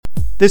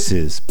This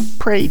is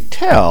Pray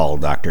Tell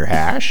Dr.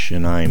 Hash,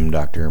 and I'm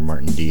Dr.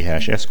 Martin D.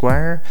 Hash,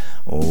 Esquire,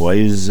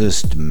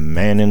 wisest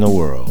man in the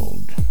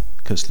world.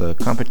 'Cause the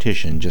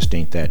competition just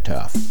ain't that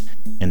tough.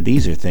 And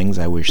these are things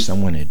I wish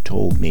someone had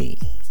told me.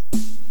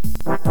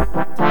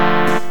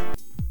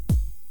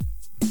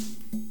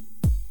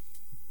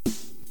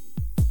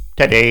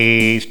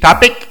 Today's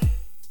topic: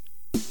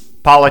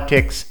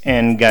 politics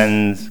and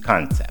guns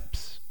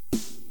concepts.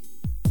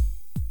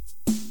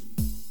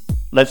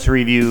 Let's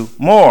review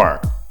more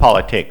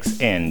politics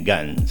and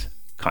guns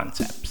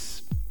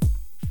concepts.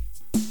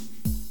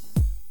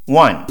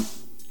 1.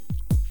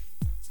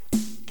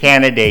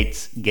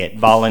 Candidates get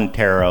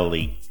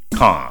voluntarily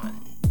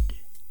conned.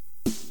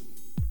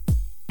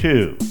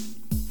 2.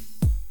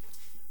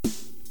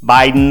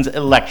 Biden's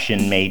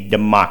election made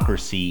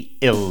democracy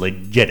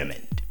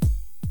illegitimate.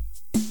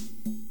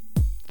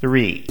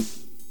 3.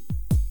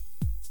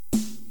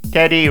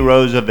 Teddy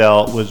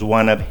Roosevelt was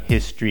one of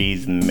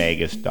history's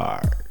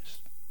megastars.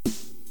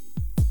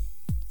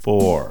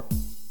 4.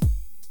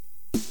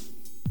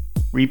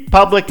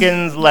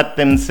 Republicans let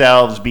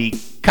themselves be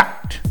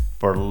cut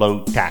for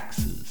low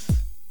taxes.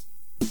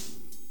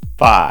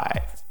 5.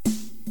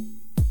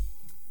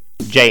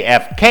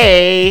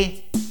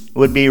 JFK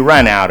would be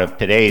run out of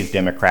today's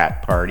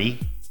Democrat Party.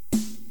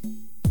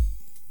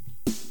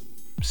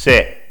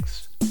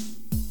 6.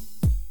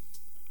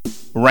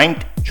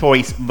 Ranked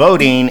choice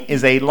voting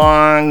is a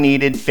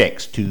long-needed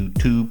fix to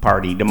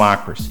two-party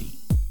democracy.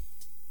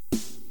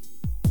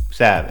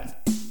 7.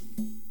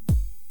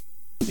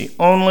 The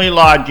only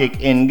logic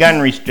in gun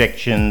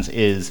restrictions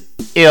is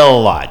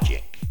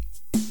illogic.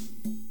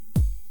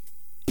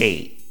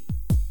 8.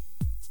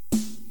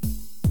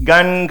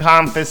 Gun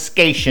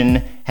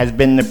confiscation has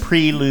been the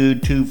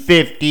prelude to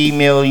 50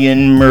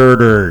 million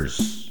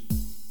murders.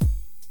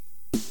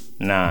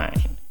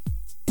 9.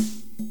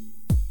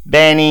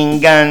 Banning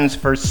guns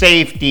for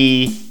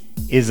safety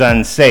is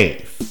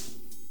unsafe.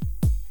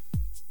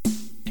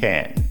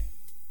 10.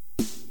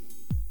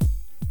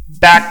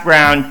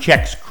 Background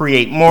checks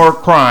create more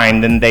crime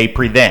than they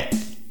prevent.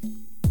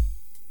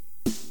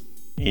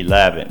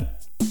 11.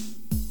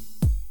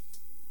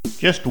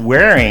 Just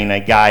wearing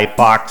a Guy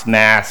Fawkes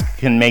mask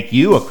can make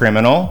you a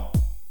criminal.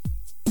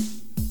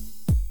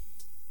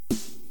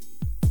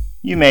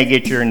 You may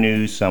get your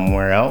news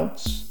somewhere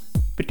else,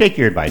 but take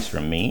your advice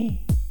from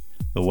me,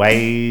 the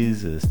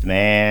wisest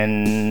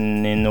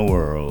man in the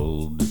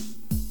world.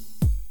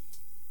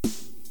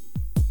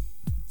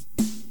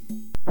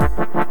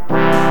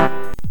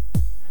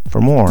 For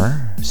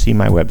more, see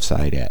my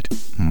website at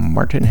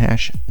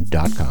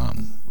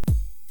martinhash.com.